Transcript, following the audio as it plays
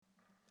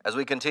As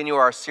we continue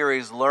our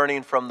series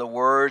learning from the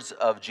words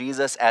of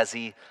Jesus as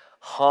he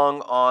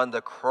hung on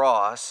the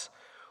cross,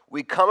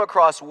 we come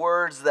across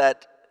words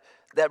that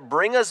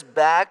bring us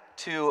back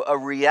to a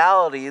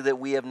reality that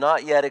we have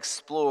not yet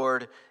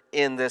explored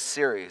in this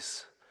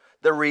series.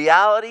 The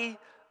reality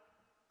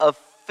of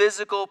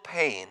physical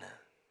pain.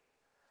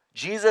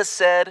 Jesus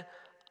said,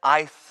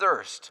 "I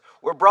thirst."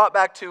 We're brought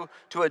back to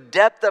a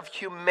depth of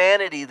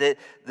humanity that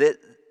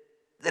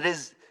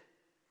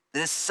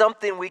is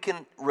something we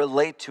can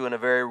relate to in a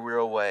very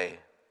real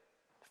way.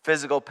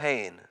 Physical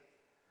pain.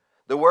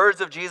 The words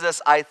of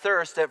Jesus, "I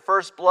thirst," at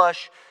first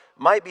blush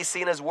might be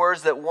seen as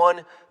words that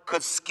one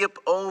could skip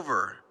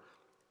over,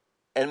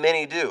 and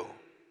many do.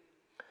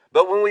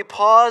 But when we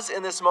pause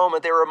in this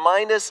moment, they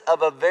remind us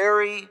of a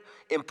very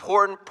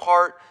important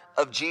part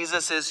of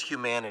Jesus'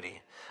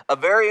 humanity, a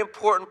very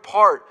important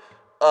part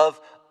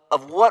of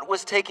what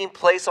was taking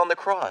place on the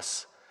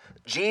cross,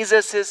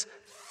 Jesus'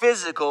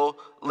 physical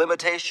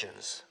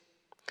limitations.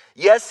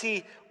 Yes,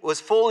 he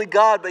was fully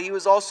God, but he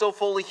was also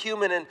fully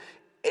human,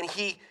 and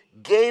he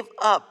gave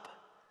up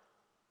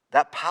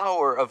that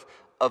power of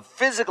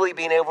physically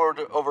being able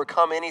to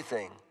overcome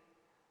anything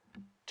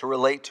to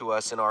relate to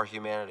us in our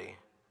humanity.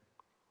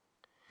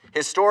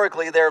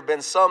 Historically, there have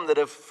been some that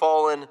have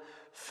fallen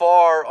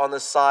far on the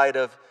side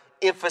of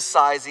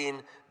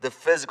emphasizing the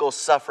physical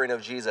suffering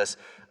of Jesus,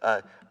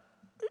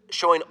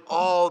 showing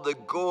all the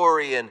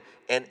gory and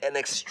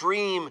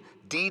extreme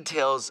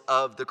details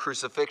of the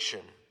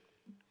crucifixion.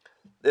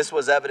 This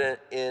was evident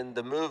in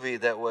the movie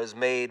that was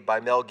made by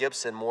Mel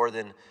Gibson more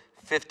than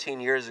 15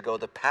 years ago,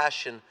 The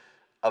Passion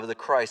of the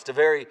Christ, a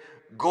very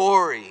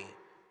gory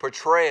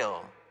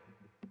portrayal,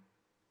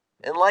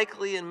 and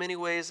likely in many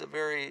ways a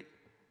very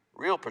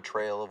real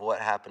portrayal of what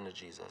happened to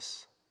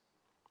Jesus.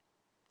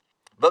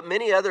 But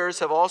many others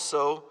have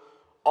also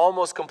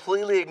almost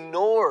completely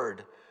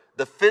ignored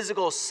the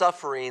physical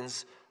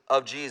sufferings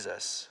of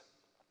Jesus.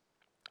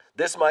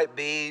 This might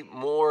be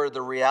more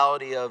the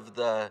reality of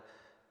the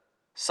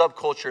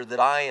subculture that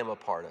I am a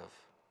part of.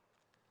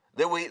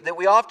 That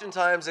we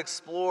oftentimes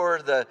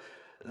explore the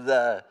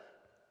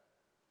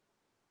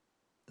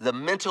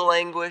mental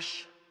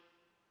anguish,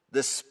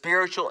 the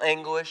spiritual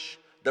anguish,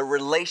 the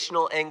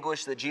relational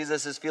anguish that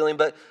Jesus is feeling,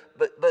 but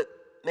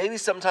maybe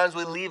sometimes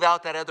we leave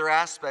out that other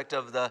aspect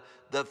of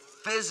the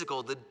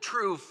physical, the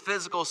true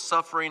physical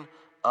suffering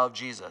of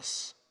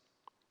Jesus.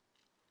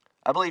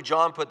 I believe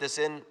John put this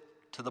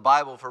into the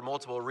Bible for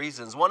multiple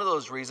reasons. One of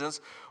those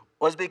reasons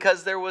was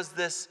because there was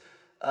this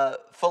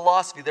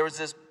philosophy, there was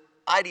this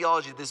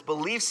ideology, this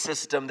belief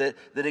system that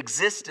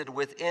existed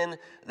within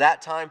that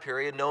time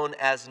period known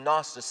as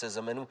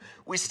Gnosticism. And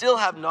we still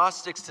have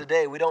Gnostics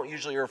today. We don't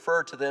usually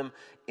refer to them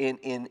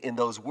in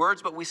those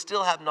words, but we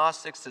still have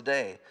Gnostics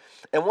today.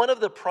 And one of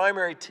the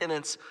primary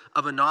tenets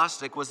of a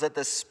Gnostic was that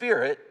the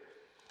spirit,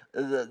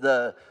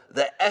 the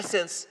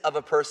essence of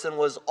a person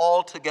was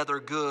altogether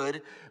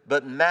good,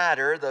 but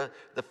matter,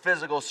 the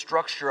physical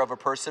structure of a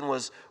person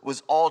was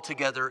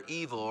altogether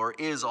evil, or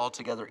is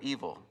altogether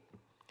evil.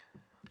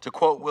 To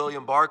quote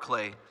William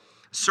Barclay,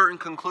 certain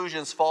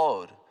conclusions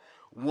followed.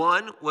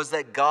 One was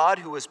that God,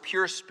 who was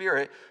pure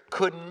spirit,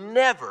 could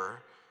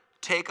never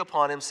take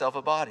upon himself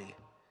a body,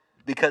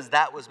 because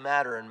that was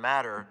matter, and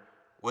matter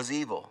was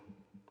evil.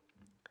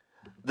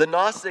 The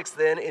Gnostics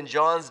then, in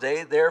John's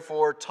day,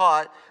 therefore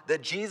taught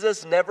that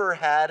Jesus never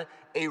had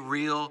a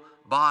real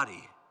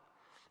body.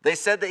 They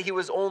said that he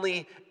was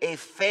only a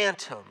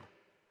phantom.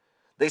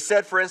 They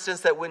said, for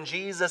instance, that when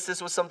Jesus,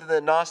 this was something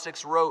that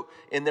Gnostics wrote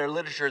in their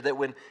literature, that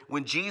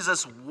when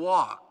Jesus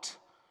walked,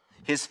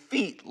 his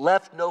feet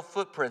left no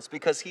footprints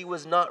because he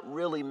was not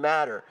really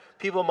matter.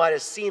 People might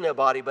have seen a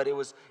body, but it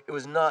was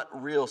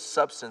not real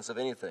substance of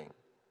anything.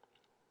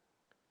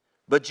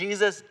 But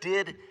Jesus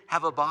did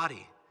have a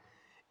body,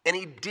 and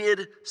he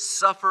did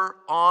suffer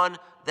on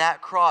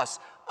that cross.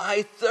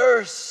 "I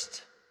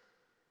thirst,"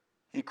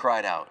 he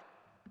cried out.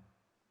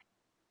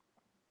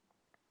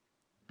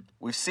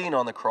 We've seen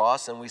on the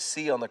cross, and we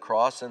see on the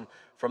cross, and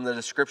from the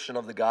description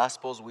of the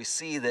Gospels, we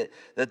see that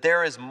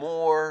there is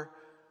more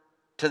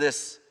to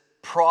this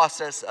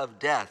process of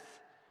death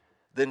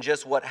than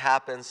just what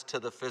happens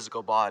to the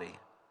physical body.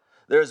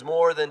 There's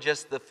more than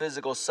just the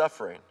physical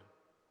suffering.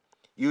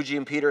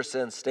 Eugene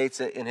Peterson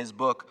states it in his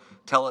book,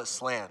 Tell It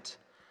Slant.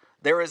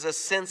 There is a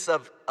sense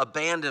of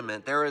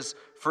abandonment. There is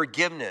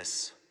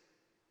forgiveness.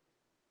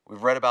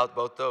 We've read about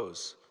both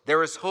those.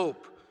 There is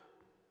hope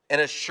and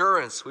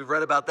assurance. We've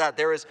read about that.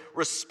 There is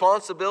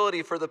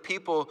responsibility for the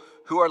people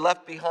who are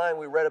left behind.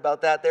 We read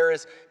about that. There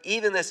is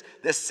even this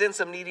sense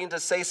of needing to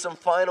say some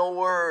final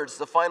words,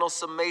 the final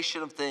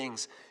summation of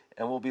things.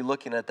 And we'll be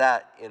looking at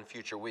that in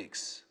future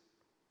weeks.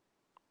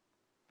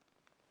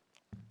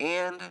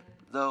 And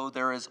though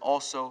there is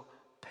also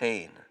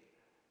pain,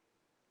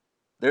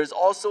 there's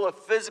also a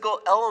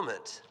physical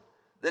element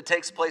that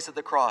takes place at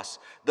the cross.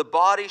 The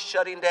body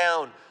shutting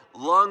down,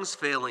 lungs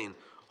failing,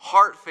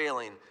 heart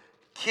failing,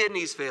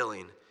 kidneys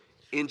failing.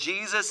 In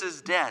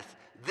Jesus' death,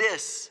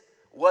 this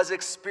was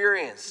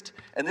experienced,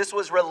 and this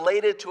was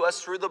related to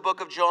us through the book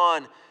of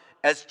John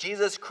as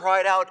Jesus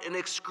cried out in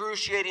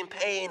excruciating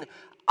pain,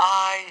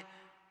 "I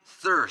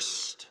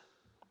thirst."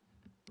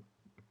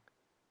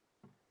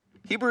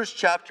 Hebrews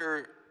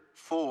chapter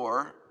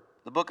 4,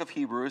 the book of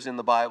Hebrews in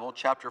the Bible,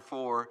 chapter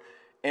 4,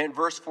 and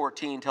verse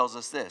 14 tells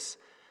us this.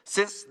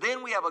 "Since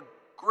then we have a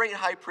great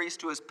high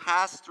priest who has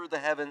passed through the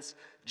heavens,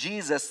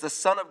 Jesus, the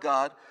Son of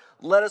God,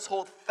 let us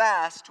hold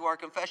fast to our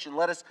confession.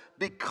 Let us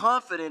be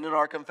confident in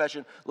our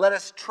confession. Let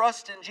us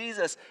trust in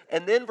Jesus."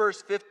 And then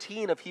verse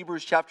 15 of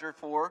Hebrews chapter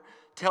 4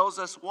 tells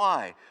us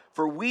why.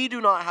 "For we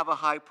do not have a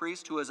high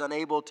priest who is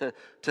unable to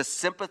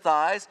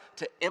sympathize,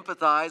 to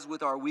empathize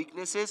with our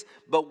weaknesses,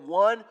 but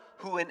one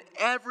who in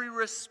every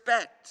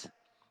respect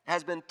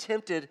has been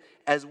tempted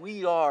as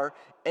we are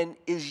and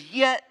is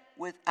yet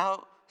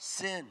without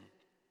sin."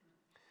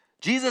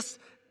 Jesus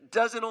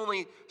doesn't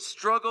only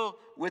struggle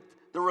with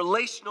the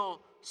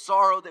relational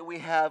sorrow that we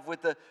have,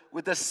 with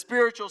the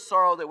spiritual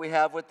sorrow that we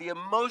have, with the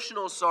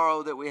emotional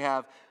sorrow that we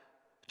have.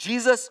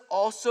 Jesus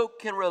also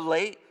can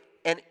relate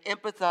and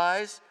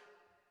empathize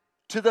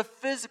to the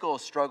physical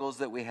struggles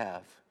that we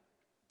have.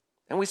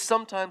 And we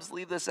sometimes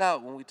leave this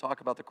out when we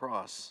talk about the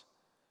cross.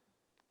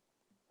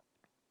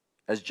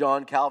 As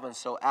John Calvin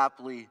so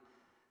aptly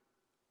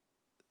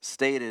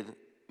stated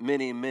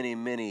many, many,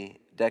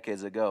 many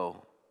decades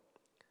ago,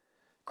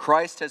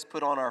 Christ has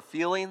put on our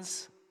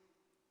feelings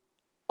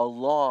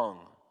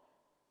along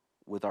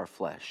with our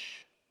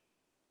flesh.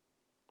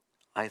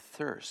 "I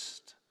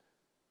thirst,"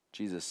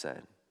 Jesus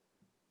said.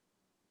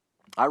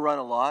 I run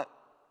a lot.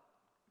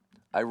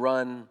 I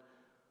run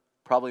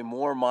probably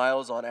more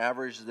miles on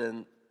average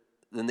than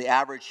the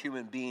average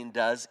human being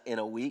does in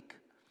a week.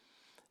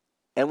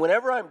 And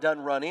whenever I'm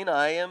done running,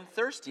 I am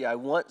thirsty. I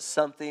want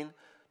something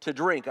to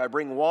drink. I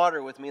bring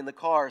water with me in the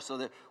car so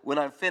that when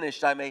I'm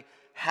finished, I may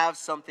have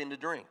something to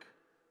drink.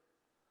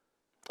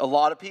 A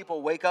lot of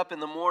people wake up in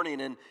the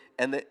morning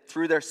and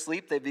through their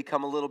sleep, they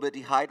become a little bit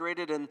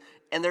dehydrated and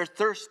they're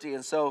thirsty.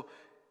 And so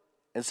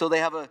they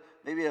have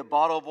maybe a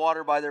bottle of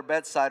water by their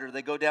bedside, or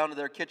they go down to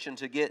their kitchen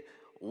to get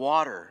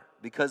water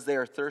because they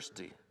are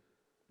thirsty.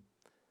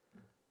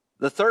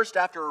 The thirst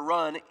after a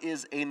run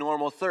is a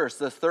normal thirst.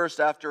 The thirst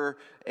after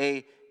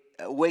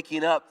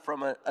waking up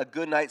from a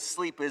good night's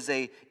sleep is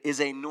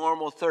a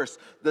normal thirst.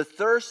 The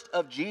thirst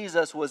of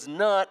Jesus was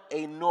not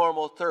a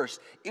normal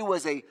thirst. It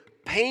was a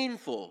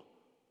painful,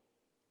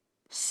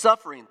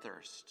 suffering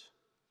thirst.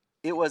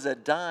 It was a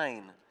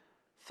dying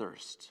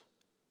thirst.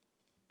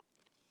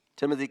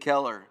 Timothy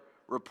Keller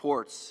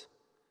reports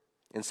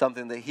in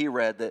something that he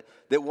read that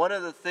one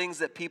of the things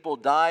that people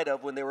died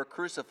of when they were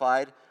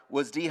crucified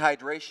was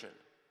dehydration.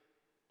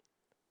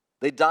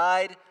 They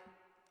died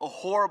a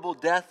horrible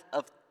death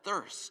of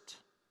thirst.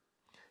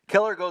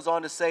 Keller goes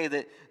on to say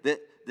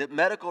that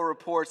medical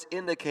reports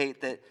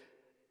indicate that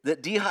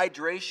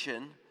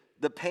dehydration,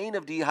 the pain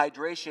of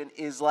dehydration,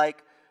 is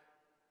like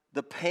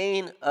the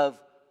pain of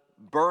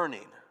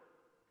burning,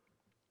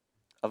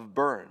 of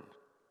burn.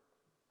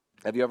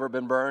 Have you ever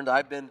been burned?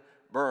 I've been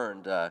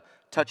burned.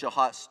 Touch a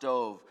hot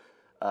stove,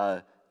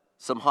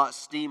 some hot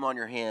steam on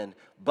your hand,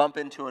 bump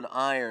into an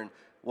iron,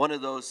 one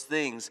of those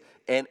things.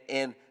 And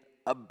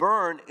a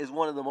burn is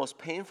one of the most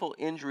painful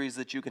injuries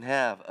that you can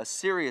have, a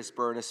serious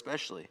burn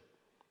especially.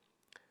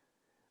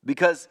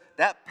 Because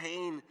that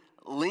pain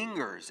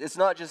lingers. It's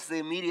not just the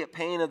immediate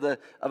pain of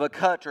a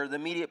cut or the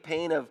immediate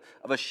pain of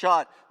a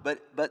shot,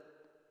 but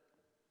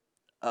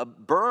a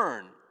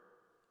burn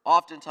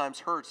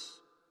oftentimes hurts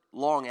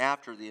long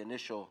after the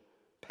initial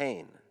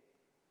pain.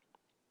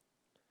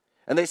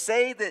 And they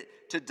say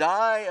that to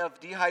die of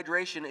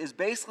dehydration is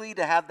basically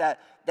to have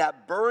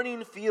that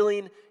burning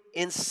feeling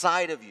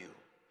inside of you.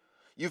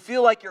 You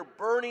feel like you're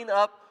burning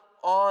up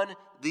on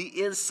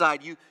the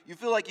inside. You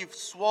feel like you've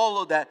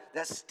swallowed that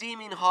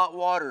steaming hot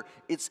water.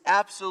 It's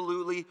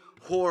absolutely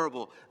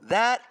horrible.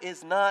 That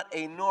is not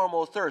a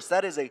normal thirst.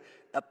 That is a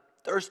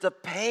thirst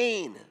of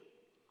pain,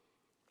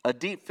 a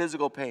deep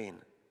physical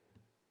pain.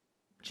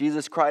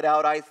 Jesus cried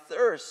out, "I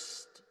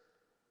thirst.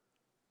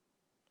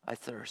 I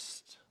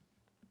thirst."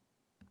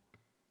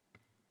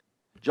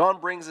 John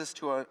brings this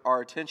to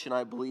our attention,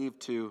 I believe,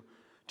 to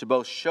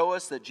both show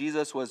us that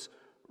Jesus was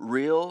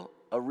real,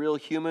 a real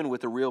human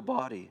with a real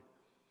body.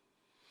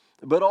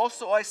 But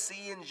also I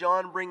see in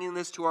John bringing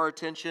this to our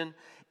attention,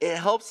 it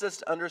helps us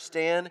to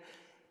understand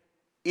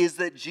is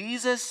that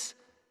Jesus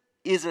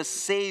is a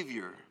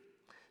Savior.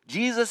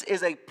 Jesus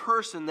is a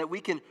person that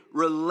we can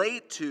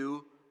relate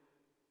to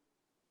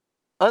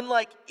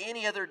unlike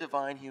any other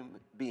divine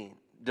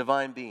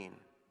being.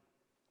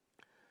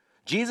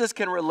 Jesus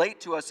can relate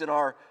to us in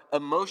our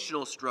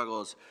emotional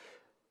struggles,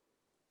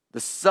 the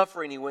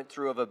suffering he went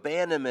through of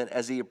abandonment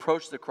as he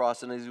approached the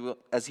cross and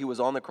as he was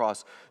on the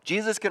cross.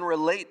 Jesus can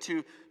relate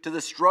to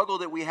the struggle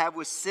that we have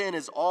with sin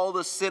as all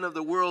the sin of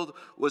the world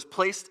was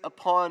placed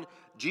upon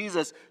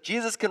Jesus.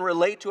 Jesus can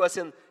relate to us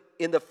in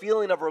the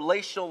feeling of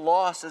relational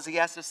loss as he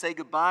has to say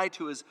goodbye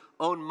to his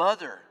own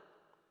mother.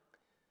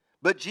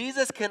 But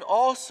Jesus can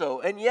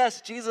also, and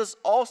yes, Jesus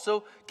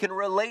also can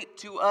relate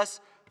to us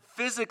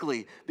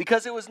physically,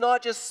 because it was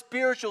not just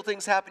spiritual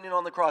things happening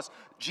on the cross.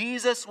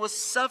 Jesus was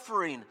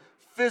suffering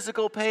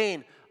physical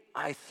pain.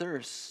 I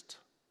thirst,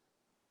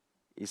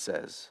 he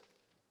says.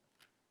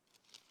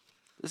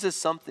 This is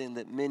something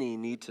that many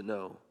need to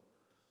know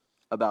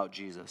about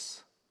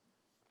Jesus.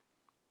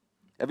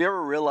 Have you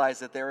ever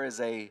realized that there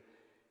is a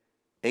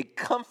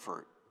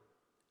comfort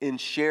in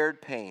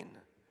shared pain?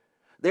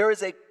 There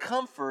is a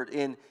comfort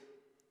in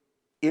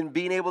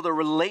being able to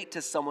relate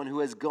to someone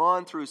who has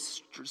gone through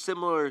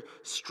similar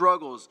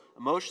struggles,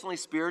 emotionally,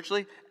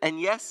 spiritually,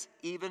 and yes,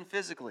 even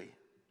physically.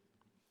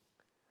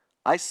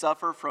 I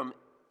suffer from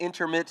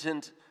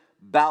intermittent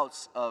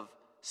bouts of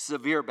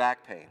severe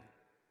back pain.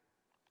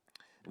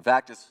 In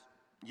fact, it's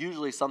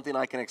usually something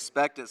I can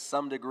expect at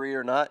some degree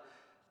or not,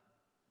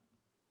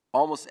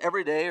 almost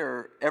every day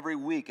or every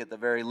week at the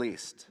very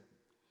least.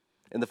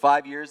 In the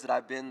 5 years that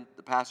I've been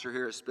the pastor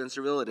here at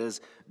Spencerville, it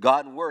has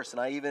gotten worse. And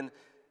I even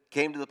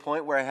came to the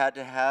point where I had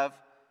to have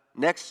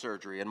neck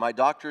surgery. And my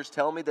doctors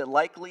tell me that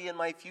likely in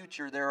my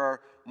future there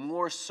are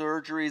more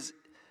surgeries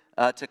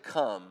to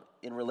come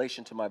in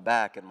relation to my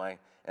back and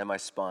my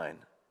spine.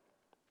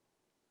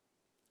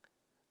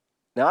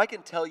 Now I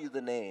can tell you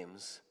the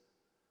names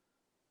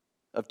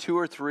of 2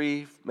 or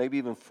 3, maybe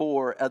even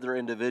 4 other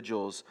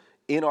individuals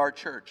in our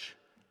church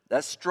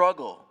that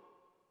struggle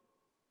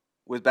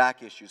with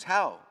back issues.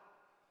 How?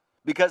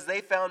 Because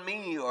they found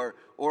me or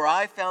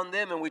I found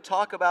them, and we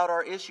talk about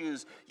our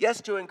issues,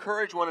 yes, to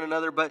encourage one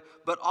another, but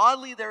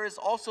oddly there is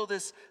also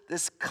this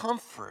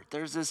comfort.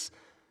 There's this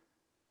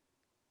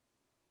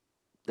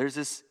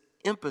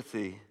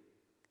empathy.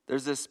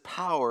 There's this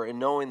power in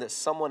knowing that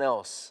someone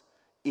else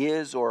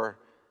is or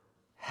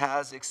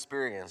has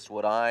experienced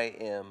what I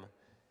am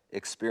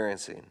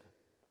experiencing.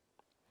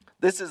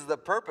 This is the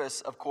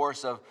purpose, of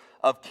course,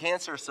 of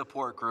cancer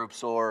support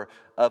groups or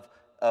of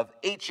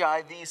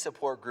HIV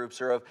support groups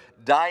or of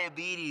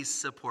diabetes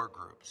support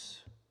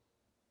groups.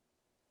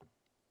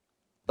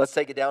 Let's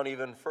take it down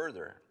even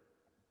further.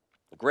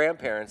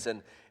 Grandparents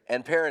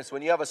and parents,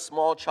 when you have a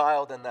small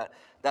child and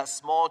that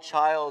small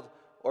child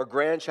or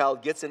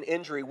grandchild gets an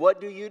injury, what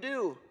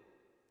do?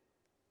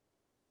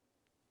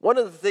 One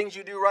of the things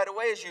you do right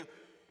away is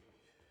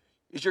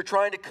you're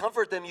trying to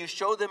comfort them. You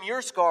show them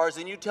your scars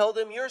and you tell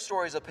them your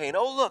stories of pain.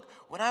 Oh, look,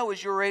 when I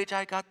was your age,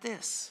 I got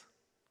this.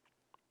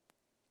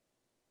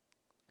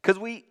 Because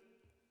we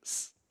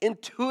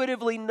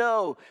intuitively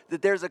know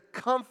that there's a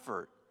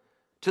comfort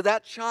to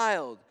that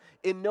child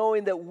in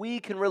knowing that we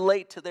can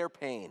relate to their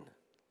pain.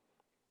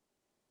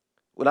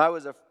 When I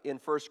was in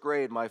first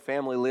grade, my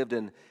family lived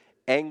in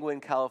Angwin,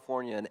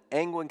 California. And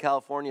Angwin,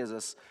 California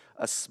is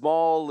a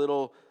small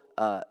little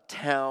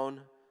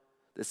town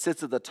that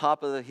sits at the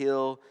top of the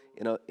hill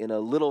in a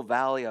little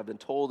valley. I've been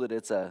told that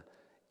it's an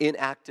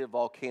inactive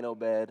volcano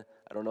bed.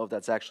 I don't know if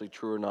that's actually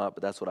true or not,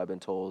 but that's what I've been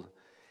told.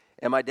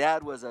 And my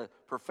dad was a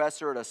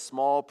professor at a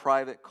small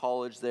private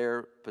college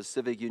there,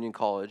 Pacific Union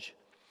College.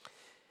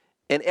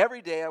 And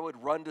every day I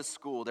would run to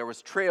school. There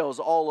was trails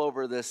all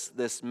over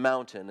this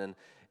mountain.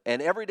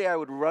 And every day I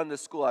would run to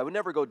school. I would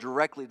never go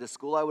directly to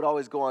school. I would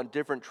always go on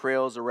different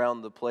trails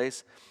around the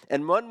place.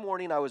 And one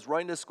morning I was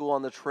running to school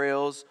on the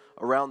trails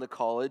around the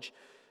college.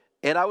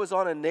 And I was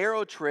on a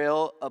narrow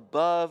trail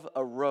above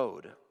a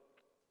road.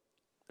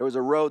 There was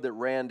a road that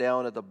ran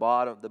down at the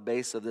bottom, the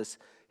base of this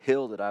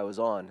hill that I was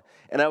on.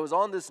 And I was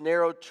on this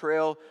narrow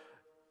trail,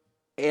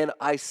 and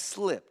I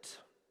slipped.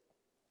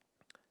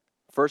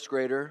 First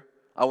grader,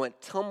 I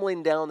went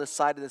tumbling down the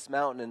side of this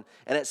mountain,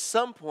 and at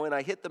some point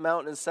I hit the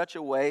mountain in such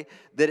a way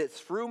that it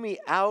threw me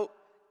out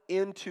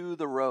into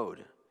the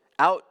road,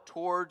 out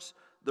towards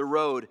the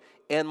road,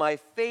 and my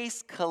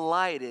face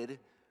collided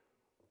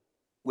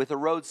with a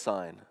road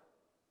sign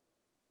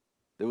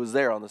that was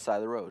there on the side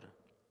of the road.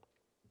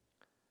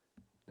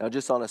 Now,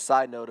 just on a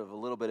side note of a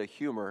little bit of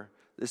humor,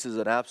 this is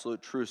an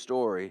absolute true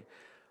story.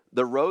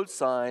 The road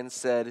sign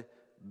said,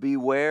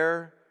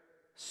 "Beware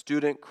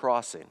student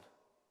crossing."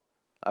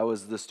 I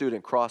was the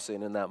student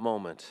crossing in that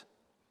moment.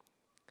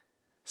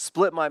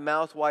 Split my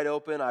mouth wide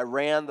open. I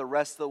ran the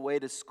rest of the way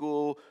to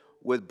school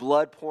with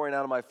blood pouring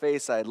out of my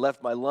face. I had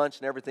left my lunch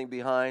and everything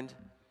behind.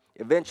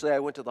 Eventually, I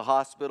went to the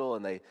hospital,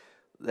 and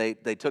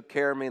they took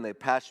care of me, and they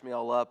patched me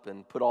all up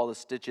and put all the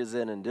stitches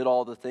in and did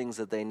all the things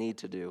that they need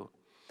to do.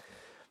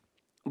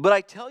 But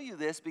I tell you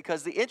this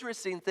because the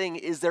interesting thing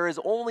is there is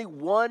only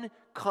one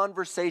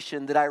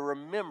conversation that I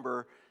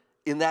remember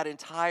in that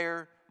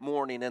entire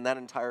morning and that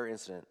entire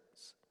incident.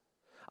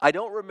 I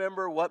don't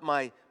remember what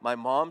my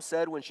mom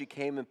said when she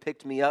came and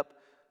picked me up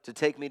to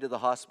take me to the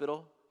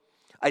hospital.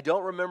 I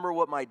don't remember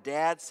what my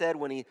dad said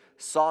when he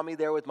saw me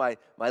there with my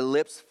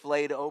lips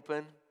flayed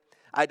open.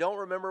 I don't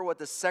remember what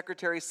the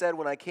secretary said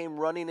when I came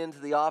running into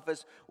the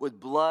office with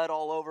blood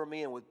all over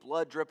me and with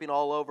blood dripping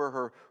all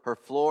over her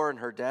floor and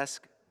her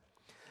desk.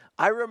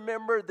 I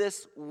remember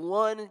this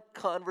one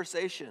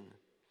conversation.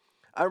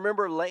 I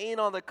remember laying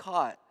on the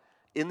cot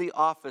in the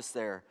office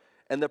there,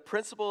 and the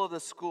principal of the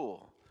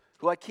school,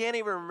 who I can't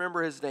even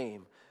remember his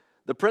name,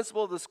 the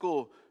principal of the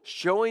school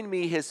showing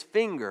me his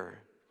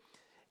finger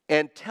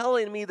and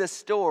telling me the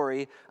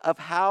story of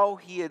how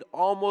he had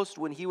almost,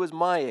 when he was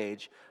my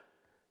age,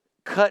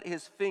 cut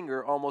his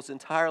finger almost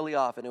entirely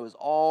off, and it was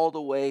all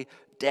the way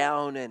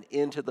down and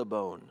into the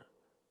bone.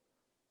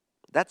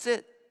 That's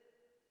it.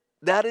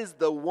 That is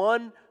the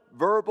one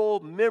verbal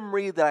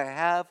memory that I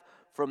have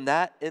from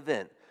that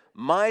event.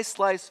 My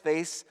sliced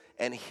face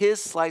and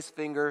his sliced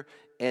finger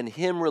and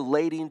him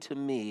relating to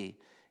me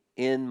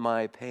in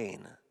my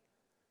pain.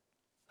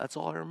 That's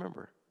all I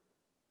remember.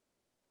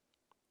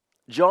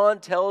 John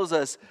tells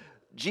us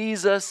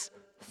Jesus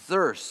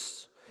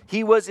thirsts.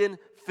 He was in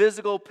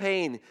physical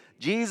pain.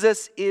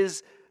 Jesus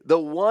is the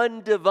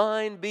one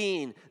divine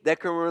being that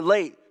can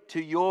relate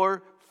to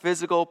your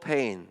physical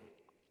pain.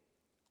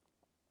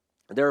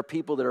 There are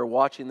people that are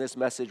watching this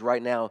message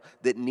right now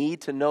that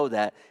need to know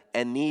that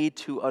and need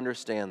to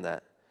understand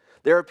that.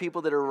 There are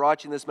people that are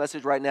watching this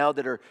message right now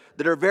that are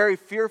very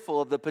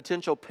fearful of the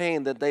potential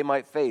pain that they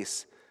might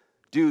face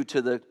due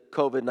to the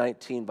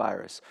COVID-19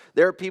 virus.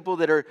 There are people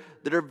that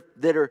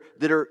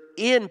are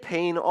in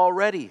pain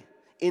already,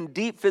 in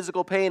deep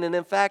physical pain, and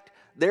in fact,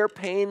 their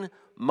pain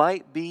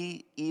might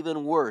be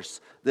even worse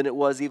than it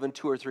was even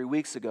 2 or 3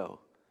 weeks ago.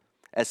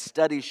 As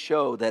studies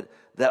show that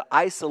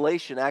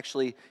isolation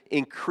actually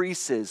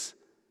increases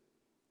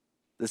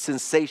the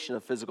sensation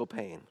of physical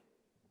pain.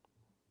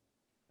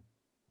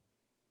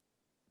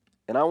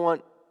 And I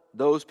want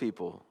those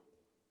people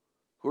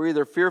who are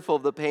either fearful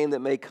of the pain that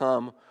may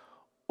come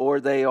or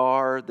they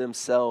are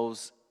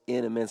themselves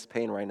in immense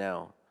pain right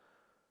now.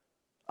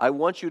 I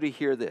want you to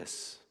hear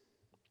this.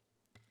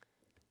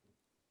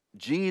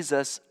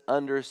 Jesus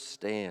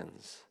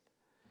understands.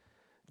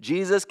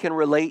 Jesus can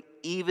relate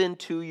even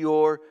to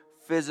your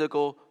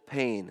physical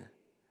pain.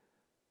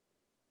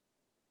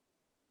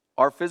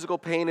 Our physical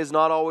pain is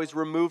not always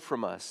removed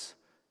from us.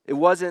 It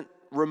wasn't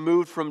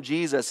removed from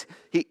Jesus.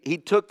 He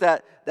took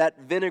that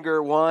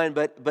vinegar wine,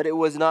 but it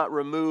was not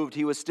removed.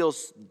 He was still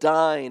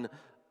dying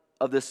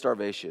of this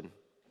starvation.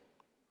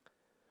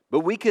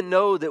 But we can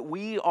know that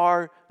we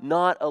are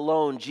not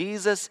alone.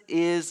 Jesus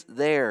is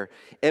there.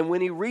 And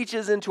when he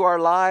reaches into our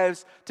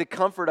lives to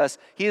comfort us,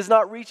 he is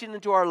not reaching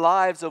into our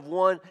lives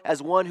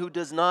as one who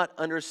does not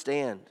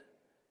understand.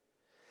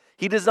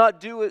 He does not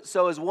do it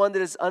so as one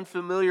that is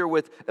unfamiliar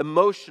with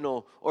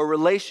emotional or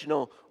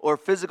relational or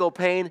physical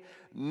pain,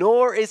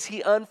 nor is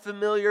he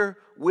unfamiliar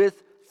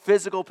with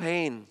physical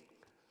pain.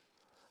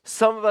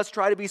 Some of us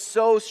try to be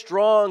so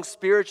strong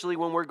spiritually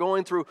when we're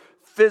going through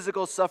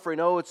physical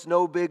suffering. Oh, it's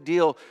no big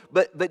deal.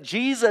 But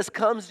Jesus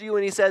comes to you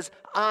and he says,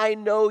 I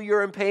know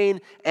you're in pain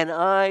and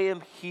I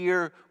am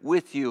here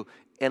with you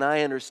and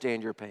I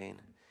understand your pain.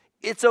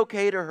 It's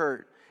okay to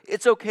hurt.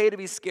 It's okay to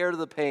be scared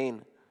of the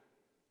pain.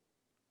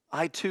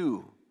 I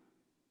too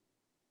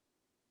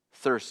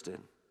thirsted.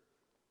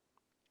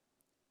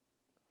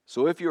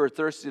 So if you are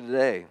thirsty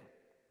today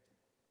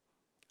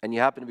and you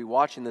happen to be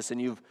watching this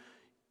and you've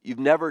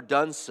never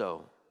done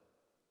so,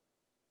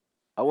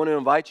 I want to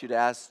invite you to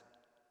ask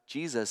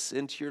Jesus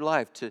into your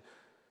life to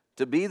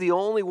be the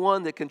only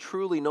one that can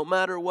truly, no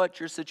matter what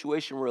your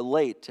situation,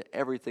 relate to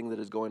everything that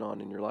is going on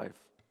in your life.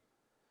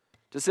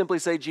 To simply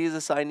say,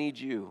 Jesus, I need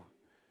you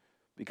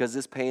because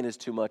this pain is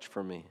too much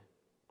for me.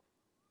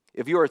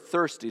 If you are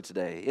thirsty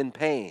today, in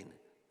pain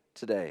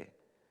today,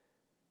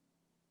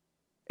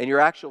 and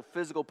your actual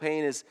physical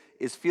pain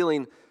is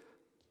feeling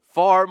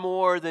far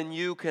more than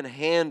you can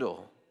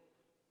handle,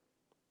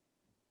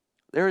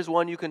 there is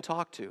one you can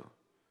talk to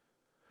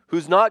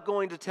who's not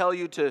going to tell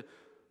you to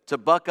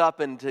buck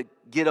up and to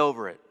get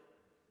over it.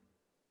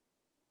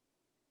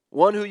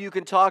 One who you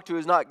can talk to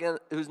who's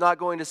not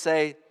going to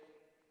say,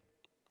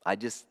 I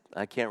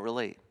can't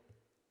relate.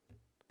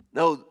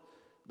 No,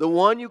 the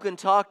one you can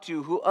talk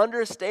to who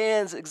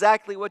understands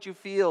exactly what you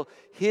feel,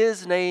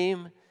 his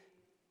name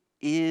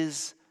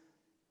is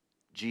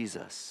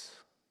Jesus.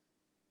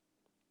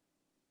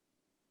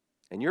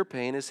 And your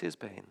pain is his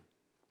pain.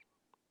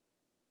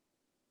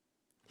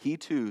 He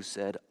too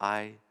said,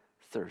 I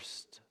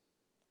thirst.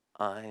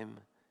 I'm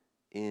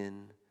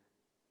in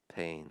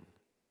pain.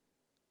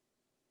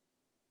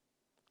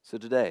 So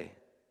today,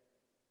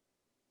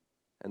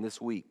 and this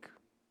week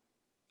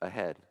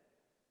ahead,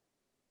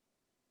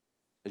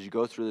 as you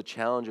go through the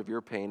challenge of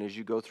your pain, as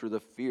you go through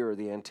the fear,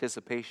 the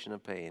anticipation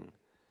of pain,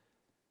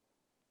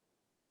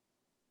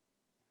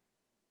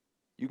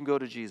 you can go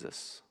to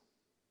Jesus.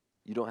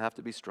 You don't have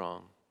to be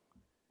strong.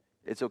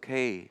 It's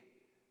okay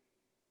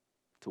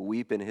to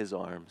weep in his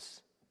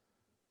arms,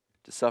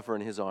 to suffer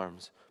in his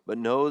arms, but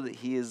know that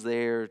he is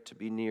there to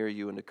be near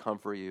you and to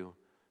comfort you.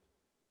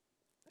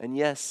 And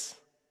yes,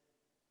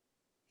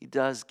 he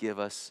does give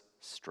us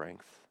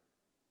strength.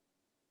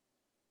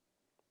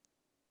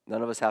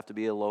 None of us have to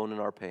be alone in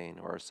our pain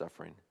or our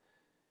suffering,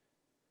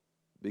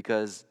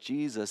 because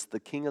Jesus, the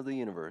King of the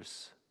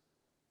universe,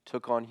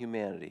 took on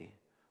humanity,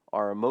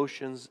 our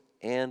emotions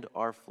and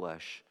our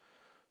flesh,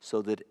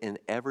 so that in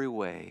every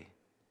way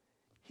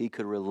he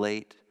could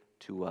relate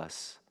to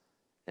us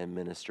and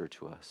minister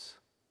to us.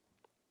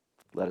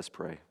 Let us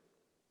pray.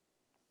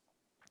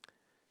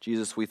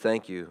 Jesus, we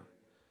thank you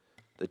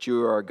that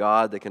you are a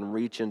God that can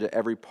reach into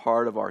every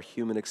part of our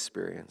human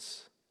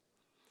experience.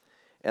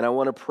 And I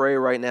want to pray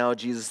right now,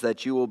 Jesus,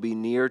 that you will be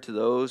near to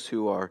those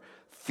who are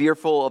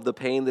fearful of the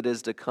pain that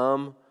is to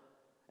come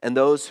and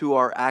those who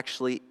are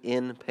actually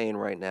in pain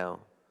right now.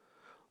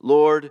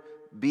 Lord,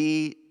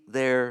 be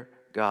their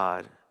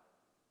God.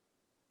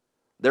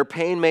 Their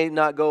pain may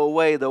not go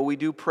away, though we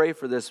do pray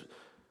for this.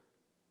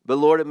 But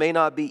Lord, it may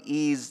not be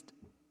eased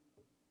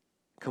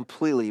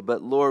completely.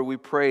 But Lord, we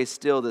pray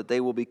still that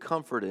they will be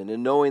comforted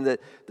in knowing that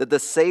the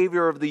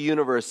Savior of the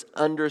universe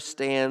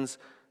understands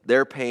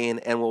their pain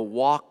and will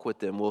walk with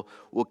them,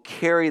 will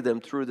carry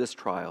them through this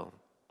trial.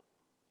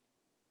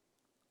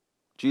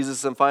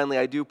 Jesus, and finally,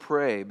 I do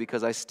pray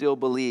because I still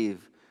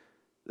believe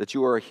that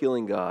you are a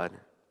healing God.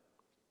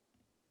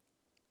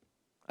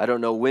 I don't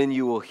know when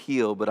you will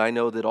heal, but I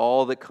know that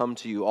all that come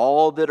to you,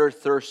 all that are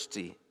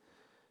thirsty,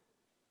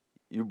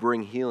 you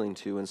bring healing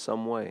to in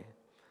some way.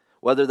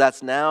 Whether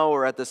that's now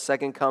or at the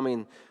second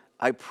coming,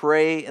 I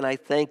pray and I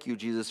thank you,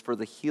 Jesus, for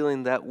the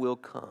healing that will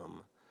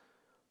come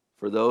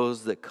for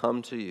those that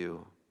come to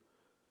you.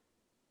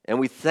 And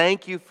we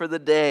thank you for the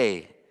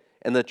day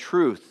and the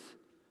truth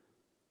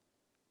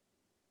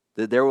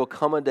that there will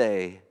come a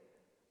day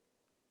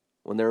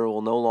when there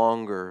will no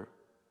longer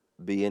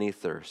be any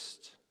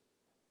thirst.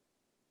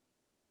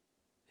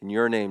 In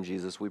your name,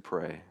 Jesus, we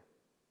pray.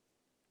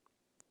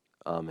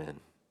 Amen.